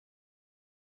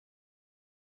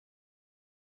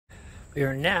We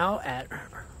are now at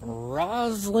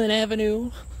Roslyn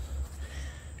Avenue,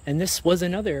 and this was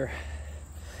another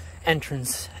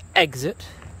entrance exit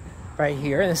right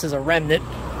here. This is a remnant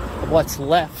of what's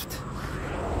left.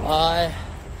 I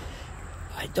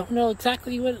don't know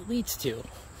exactly what it leads to.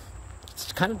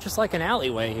 It's kind of just like an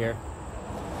alleyway here.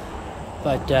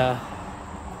 But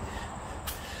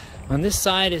on this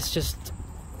side, it's just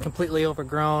completely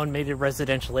overgrown, made a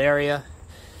residential area.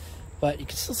 But you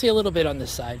can still see a little bit on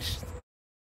this side.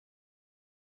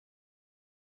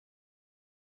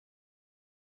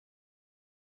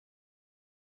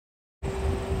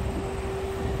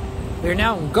 We're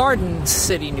now in Garden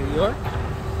City, New York.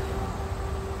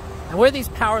 And where these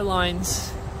power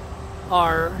lines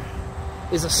are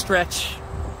is a stretch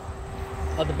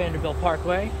of the Vanderbilt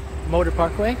Motor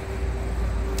Parkway.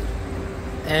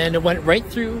 And it went right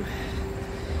through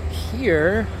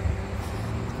here.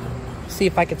 See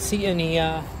if I could see any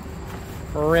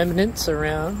remnants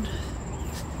around.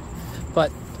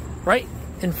 But right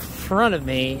in front of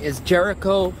me is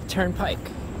Jericho Turnpike.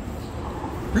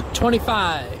 Route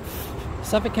 25.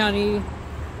 Suffolk County,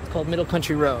 it's called Middle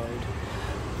Country Road.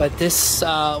 But this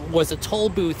was a toll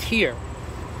booth here.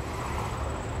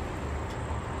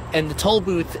 And the toll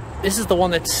booth, this is the one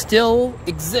that still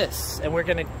exists, and we're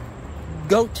gonna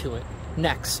go to it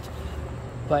next.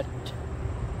 But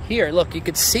here, look, you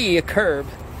could see a curb.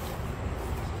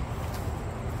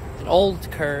 An old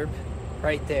curb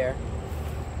right there.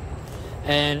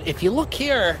 And if you look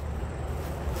here,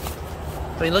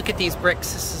 I mean, look at these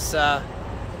bricks. This is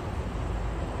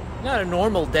not a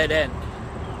normal dead end,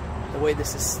 the way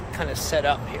this is kind of set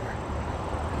up here.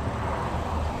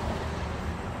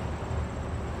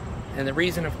 And the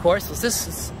reason, of course, was this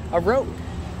is a road,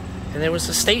 and there was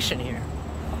a station here.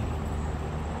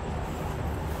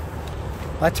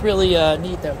 That's really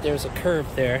neat that there's a curve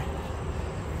there.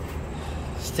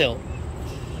 Still.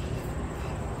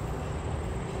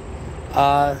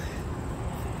 Yeah,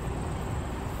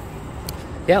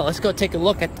 let's go take a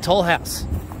look at the toll house.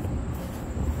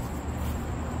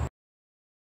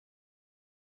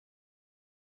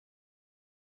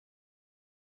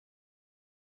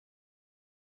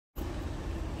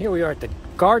 Here we are at the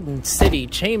Garden City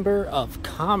Chamber of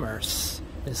Commerce.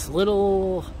 This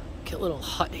little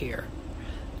hut here.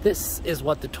 This is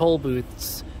what the toll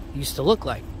booths used to look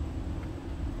like.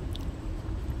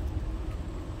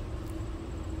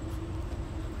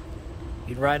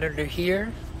 You'd ride under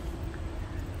here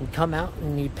and come out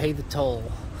and you'd pay the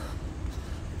toll.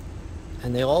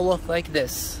 And they all look like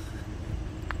this.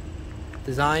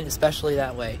 Designed especially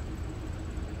that way.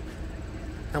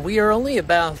 And we are only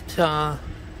about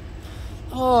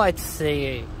I'd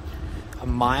say a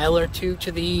mile or two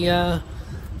to the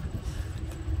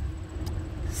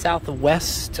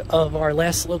southwest of our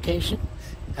last location,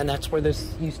 and that's where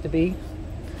this used to be.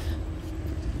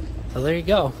 So there you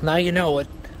go. Now you know what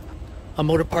a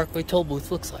Motor Parkway toll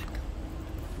booth looks like.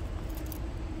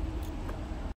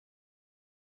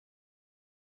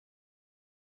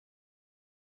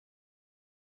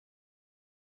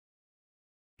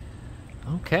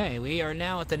 Okay, we are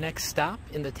now at the next stop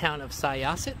in the town of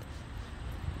Syosset.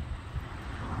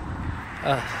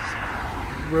 A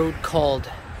road called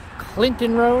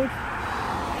Clinton Road.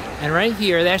 And right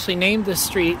here, they actually named the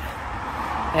street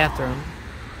after him.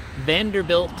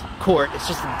 Vanderbilt Court. It's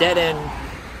just a dead-end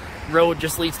road,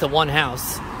 just leads to one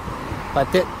house.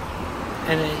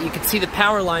 And you can see the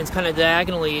power lines kind of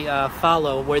diagonally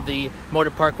follow where the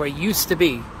Motor Parkway used to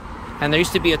be. And there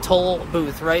used to be a toll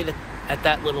booth right at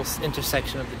that little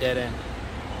intersection of the dead end.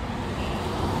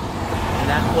 And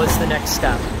that was the next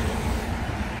stop.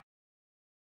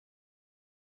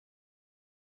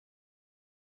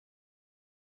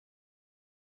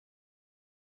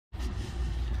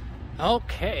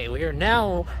 Okay, we are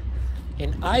now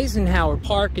in Eisenhower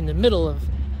Park in the middle of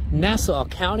Nassau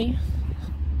County,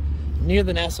 near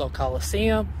the Nassau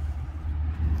Coliseum,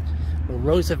 where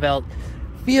Roosevelt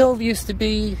Field used to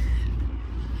be.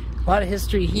 A lot of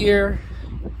history here,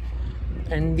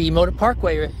 and the Motor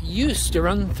Parkway used to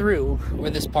run through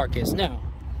where this park is now.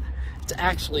 It's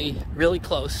actually really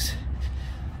close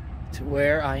to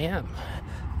where I am.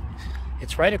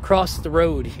 It's right across the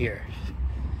road here.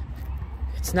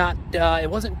 It's not, it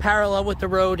wasn't parallel with the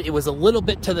road, it was a little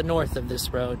bit to the north of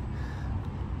this road.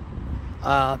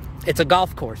 It's a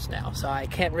golf course now, so I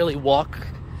can't really walk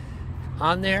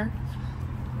on there.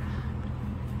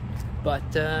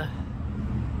 But,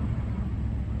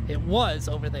 it was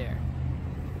over there.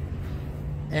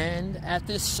 And at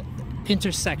this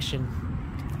intersection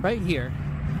right here,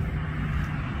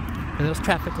 where those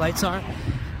traffic lights are,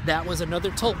 that was another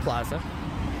toll plaza,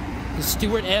 the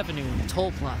Stewart Avenue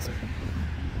Toll Plaza.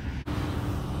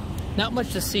 Not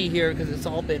much to see here because it's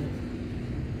all been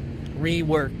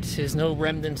reworked. There's no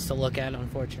remnants to look at,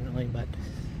 unfortunately, but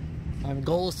my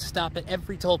goal is to stop at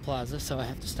every toll plaza, so I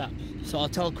have to stop. So I'll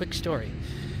tell a quick story.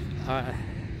 A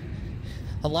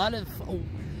lot of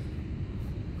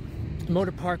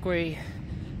Motor Parkway,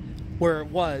 where it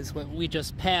was, what we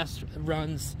just passed,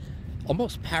 runs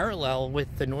almost parallel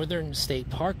with the Northern State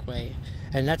Parkway,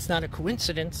 and that's not a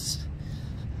coincidence.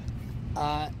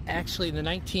 Actually, in the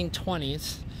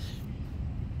 1920s,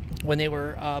 when they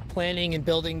were planning and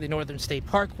building the Northern State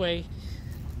Parkway,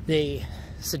 they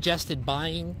suggested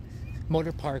buying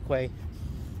Motor Parkway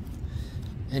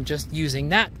and just using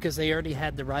that because they already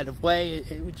had the right-of-way.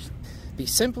 It would just be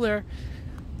simpler,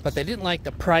 but they didn't like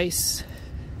the price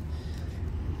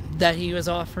that he was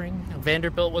offering,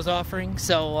 Vanderbilt was offering.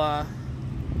 So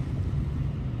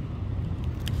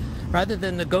rather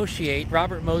than negotiate,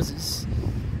 Robert Moses,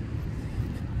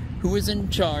 who was in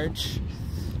charge,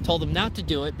 told him not to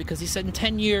do it because he said in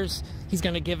 10 years he's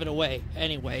going to give it away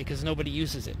anyway because nobody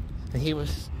uses it. And he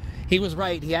was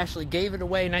right. He actually gave it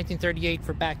away in 1938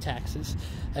 for back taxes.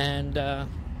 And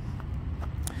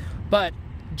but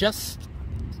just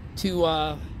to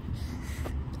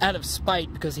out of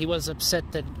spite, because he was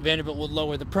upset that Vanderbilt would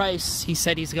lower the price, he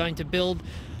said he's going to build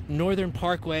Northern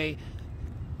Parkway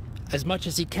as much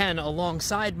as he can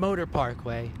alongside Motor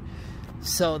Parkway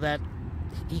so that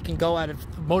he can go out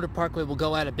of, Motor Parkway will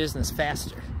go out of business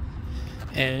faster.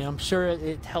 And I'm sure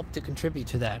it helped to contribute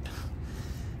to that.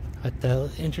 But the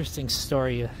interesting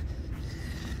story,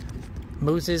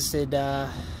 Moses did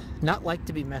not like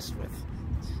to be messed with.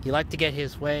 He liked to get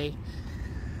his way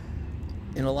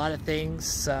in a lot of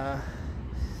things.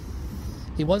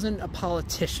 He wasn't a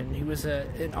politician. He was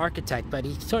an architect, but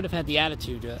he sort of had the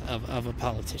attitude of a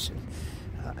politician.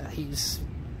 He's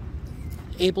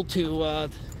able to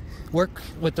work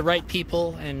with the right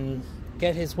people and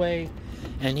get his way,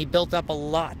 and he built up a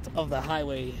lot of the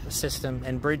highway system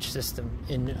and bridge system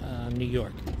in New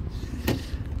York.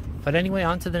 But anyway,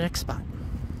 on to the next spot.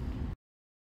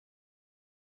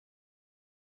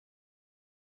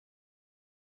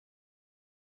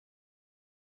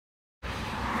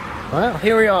 Well,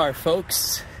 here we are,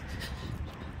 folks,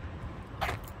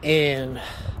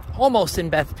 almost in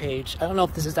Bethpage. I don't know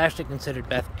if this is actually considered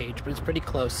Bethpage, but it's pretty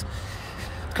close.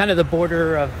 Kind of the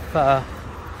border of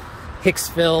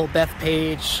Hicksville,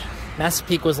 Bethpage.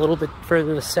 Massapequa was a little bit further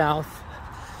to the south.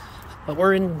 But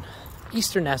we're in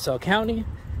eastern Nassau County.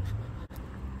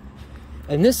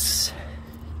 And this,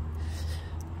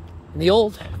 in the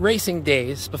old racing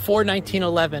days, before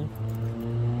 1911,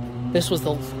 this was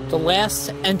the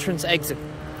last entrance exit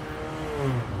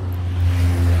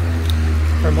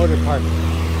for Motor Park.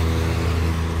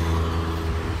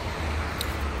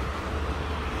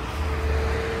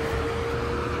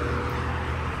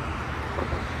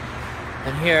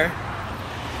 And here,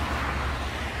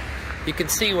 you can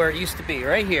see where it used to be,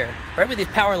 right here. Right with the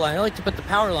power line. I like to put the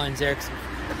power lines there because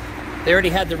they already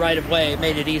had the right of way. It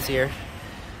made it easier.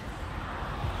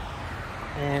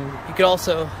 And you could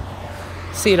also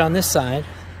see it on this side.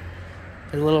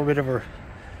 There's a little bit of a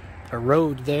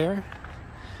road there.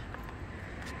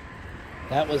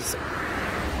 That was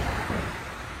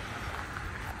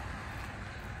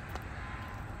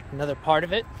another part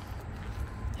of it.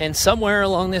 And somewhere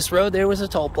along this road there was a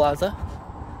toll plaza,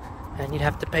 and you'd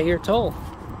have to pay your toll.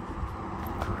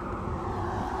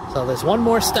 So there's one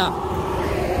more stop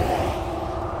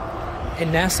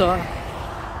in Nassau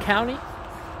County,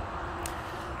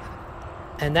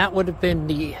 and that would have been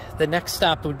the next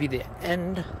stop would be the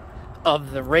end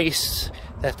of the race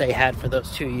that they had for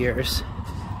those 2 years,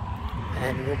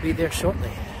 and we'll be there shortly.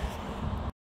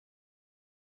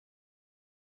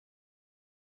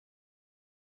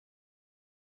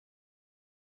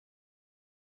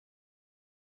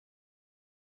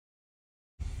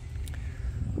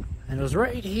 And it was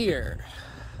right here.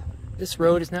 This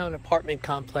road is now an apartment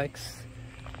complex.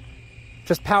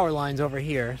 Just power lines over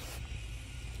here.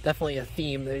 Definitely a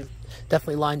theme. They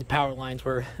definitely lined the power lines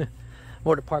where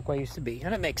Motor Parkway used to be.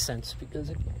 And it makes sense because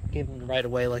it gave them the right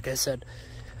of way, like I said.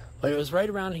 But it was right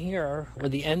around here where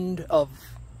the end of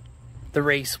the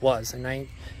race was. And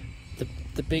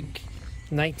the big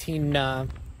 1909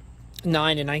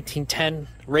 and 1910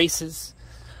 races.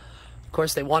 Of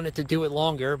course, they wanted to do it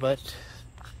longer, but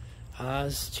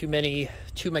two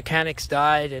mechanics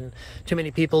died, and too many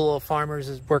people,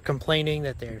 farmers, were complaining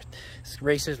that their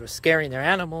races were scaring their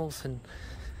animals, and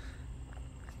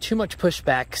too much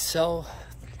pushback. So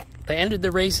they ended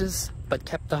the races, but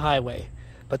kept the highway.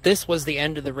 But this was the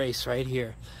end of the race right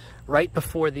here, right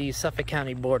before the Suffolk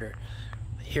County border,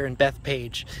 here in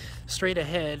Bethpage. Straight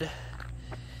ahead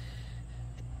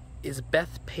is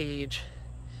Bethpage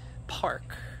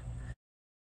Park.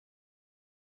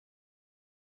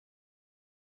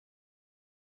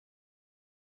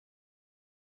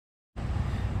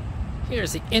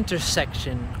 Here's the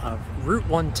intersection of Route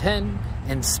 110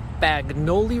 and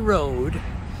Spagnoli Road.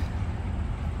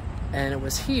 And it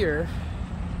was here,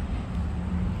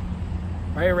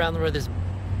 right around where this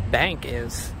bank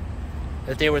is,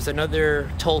 that there was another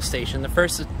toll station. The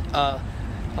first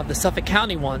of the Suffolk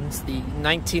County ones, the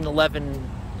 1911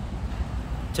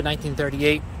 to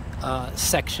 1938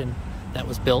 section that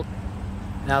was built.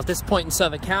 Now at this point in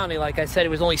Suffolk County, like I said, it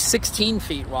was only 16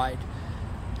 feet wide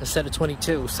instead of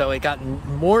 22, so it got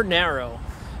more narrow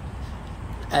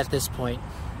at this point.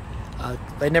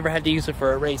 They never had to use it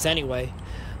for a race anyway,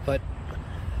 but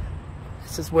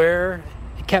this is where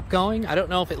it kept going. I don't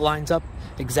know if it lines up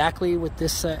exactly with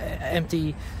this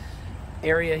empty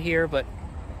area here, but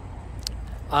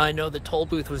I know the toll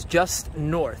booth was just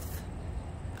north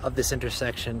of this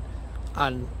intersection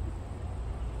on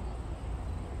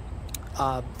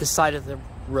this side of the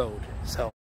road. So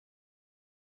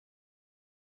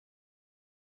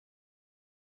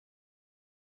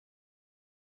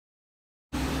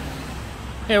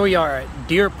here we are at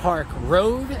Deer Park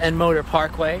Road and Motor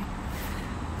Parkway.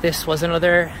 This was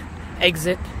another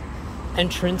exit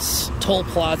entrance toll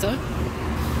plaza.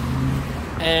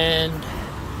 And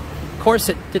of course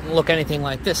it didn't look anything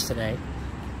like this today.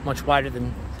 Much wider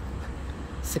than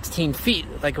 16 feet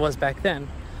like it was back then.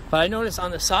 But I noticed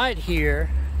on the side here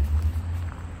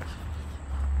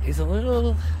is a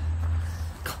little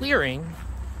clearing.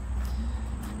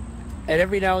 And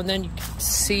every now and then you can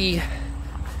see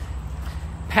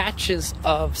patches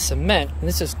of cement, and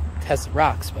this has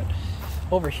rocks, but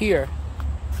over here,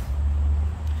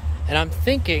 and I'm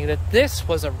thinking that this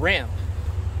was a ramp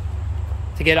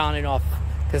to get on and off,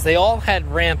 because they all had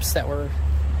ramps that were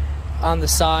on the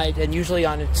side and usually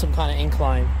on some kind of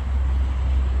incline.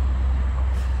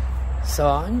 So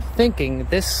I'm thinking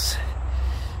this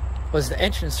was the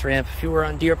entrance ramp if you were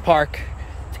on Deer Park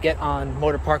to get on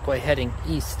Motor Parkway heading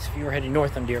east, if you were heading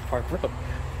north on Deer Park Road.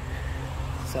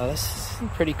 So this is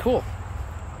pretty cool.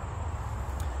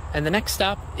 And the next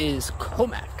stop is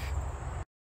Comac.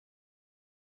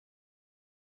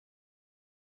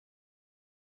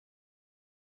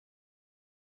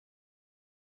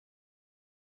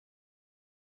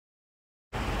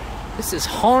 This is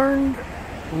Harn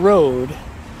Road,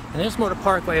 and there's Motor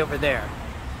Parkway over there.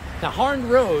 Now Harn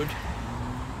Road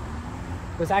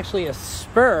was actually a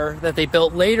spur that they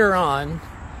built later on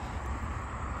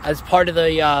as part of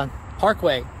the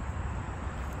Parkway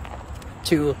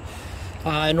to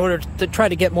in order to try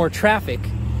to get more traffic,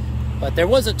 but there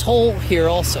was a toll here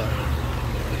also.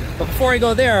 But before I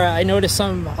go there, I noticed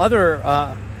some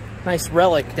other nice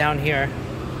relic down here.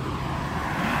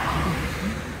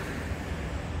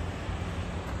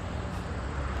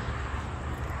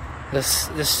 The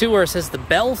sewer says the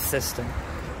Bell system,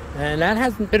 and that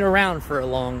hasn't been around for a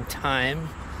long time,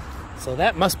 so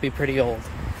that must be pretty old.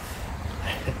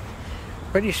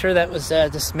 Pretty sure that was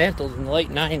dismantled in the late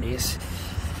 90s.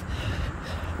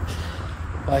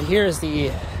 But here's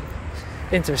the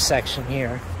intersection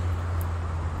here.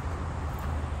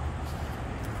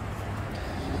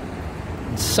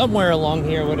 And somewhere along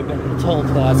here would have been the toll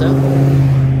plaza.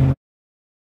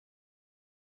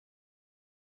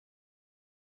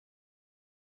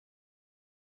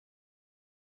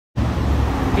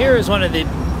 Here is one of the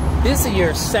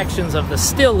busier sections of the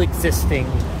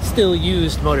still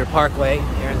used Motor Parkway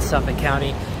here in Suffolk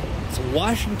County. It's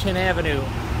Washington Avenue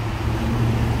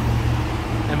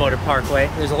and Motor Parkway.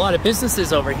 There's a lot of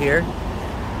businesses over here,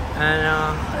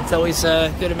 and it's always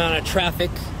a good amount of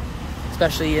traffic,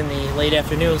 especially in the late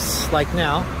afternoons like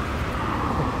now.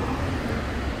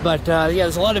 But yeah,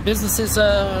 there's a lot of businesses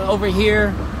over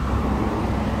here.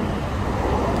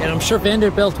 And I'm sure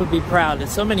Vanderbilt would be proud that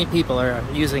so many people are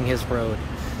using his road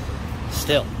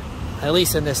still, at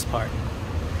least in this part.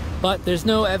 But there's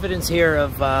no evidence here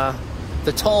of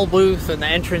the toll booth and the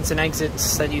entrance and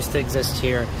exits that used to exist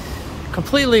here.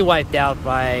 Completely wiped out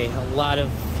by a lot of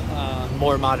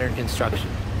more modern construction.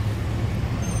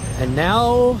 And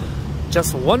now,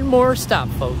 just one more stop,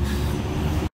 folks.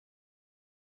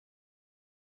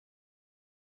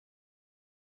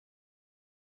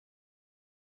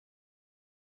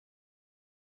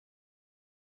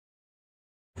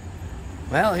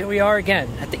 Well, here we are again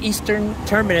at the eastern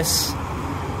terminus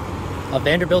of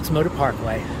Vanderbilt's Motor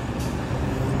Parkway.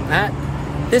 At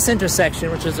this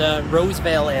intersection, which is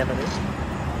Rosevale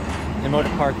Avenue and Motor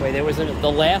Parkway, there was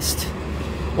the last,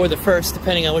 or the first,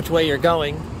 depending on which way you're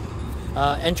going,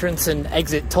 entrance and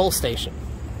exit toll station.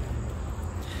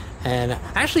 And I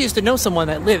actually used to know someone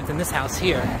that lived in this house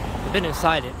here. I've been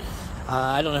inside it.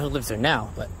 I don't know who lives there now,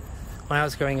 but when I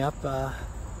was growing up, I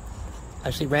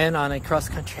actually ran on a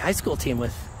cross-country high school team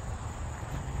with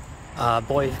a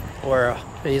boy, or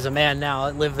he's a man now,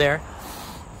 that lived there.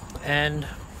 And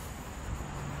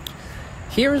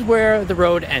here's where the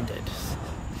road ended.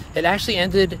 It actually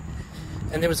ended,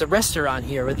 and there was a restaurant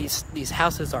here where these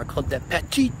houses are called the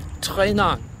Petit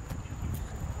Traîneau.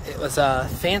 It was a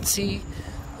fancy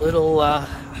little, I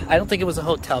don't think it was a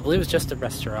hotel, I believe it was just a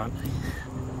restaurant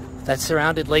that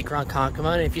surrounded Lake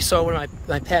Ronkonkoma. And if you saw one of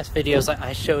my past videos,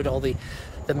 I showed all the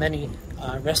many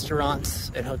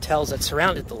restaurants and hotels that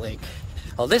surrounded the lake.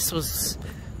 Well, this was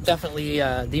definitely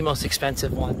the most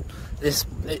expensive one.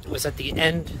 It was at the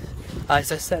end,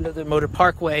 as I said, of the Motor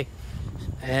Parkway,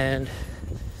 and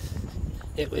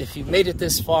if you made it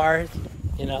this far,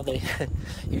 you know,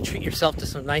 you treat yourself to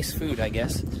some nice food, I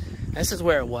guess. And this is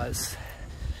where it was.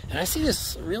 And I see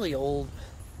this really old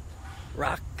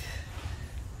rock,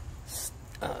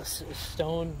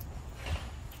 stone,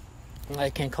 I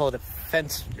can't call it a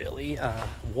fence really,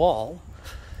 wall.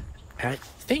 And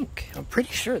I'm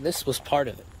pretty sure this was part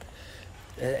of it.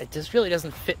 It just really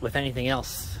doesn't fit with anything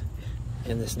else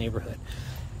in this neighborhood.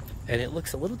 And it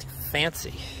looks a little too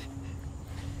fancy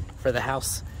for the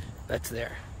house that's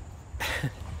there.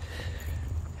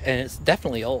 And it's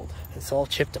definitely old. It's all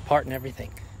chipped apart and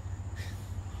everything.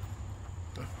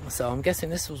 So I'm guessing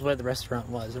this was where the restaurant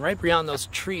was. And right beyond those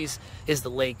trees is the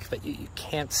lake, but you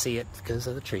can't see it because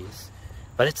of the trees.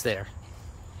 But it's there.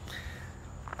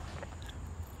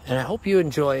 And I hope you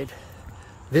enjoyed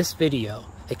this video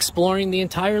exploring the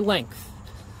entire length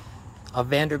of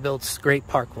Vanderbilt's Great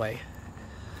Parkway.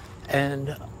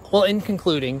 And, well, in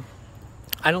concluding,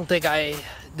 I don't think I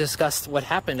discussed what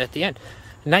happened at the end.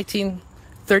 In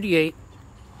 1938,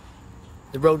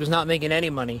 the road was not making any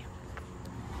money.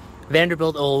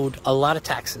 Vanderbilt owed a lot of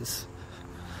taxes.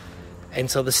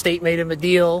 And so the state made him a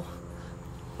deal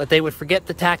that they would forget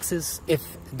the taxes if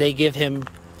they give him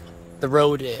the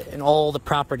road and all the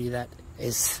property that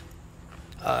is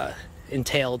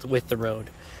entailed with the road.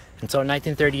 And so in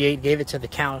 1938, gave it to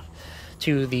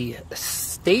the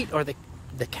state or the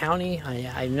county.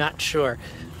 I'm not sure,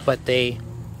 but they,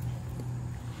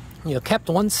 you know, kept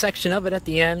one section of it at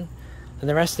the end, and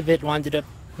the rest of it wound up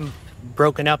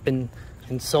broken up and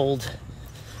sold,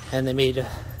 and they made a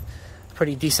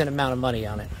pretty decent amount of money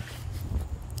on it.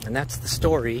 And that's the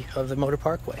story of the Motor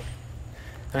Parkway.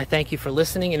 And I thank you for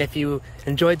listening, and if you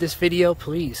enjoyed this video,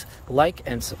 please like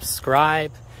and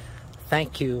subscribe.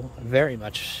 Thank you very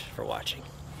much for watching.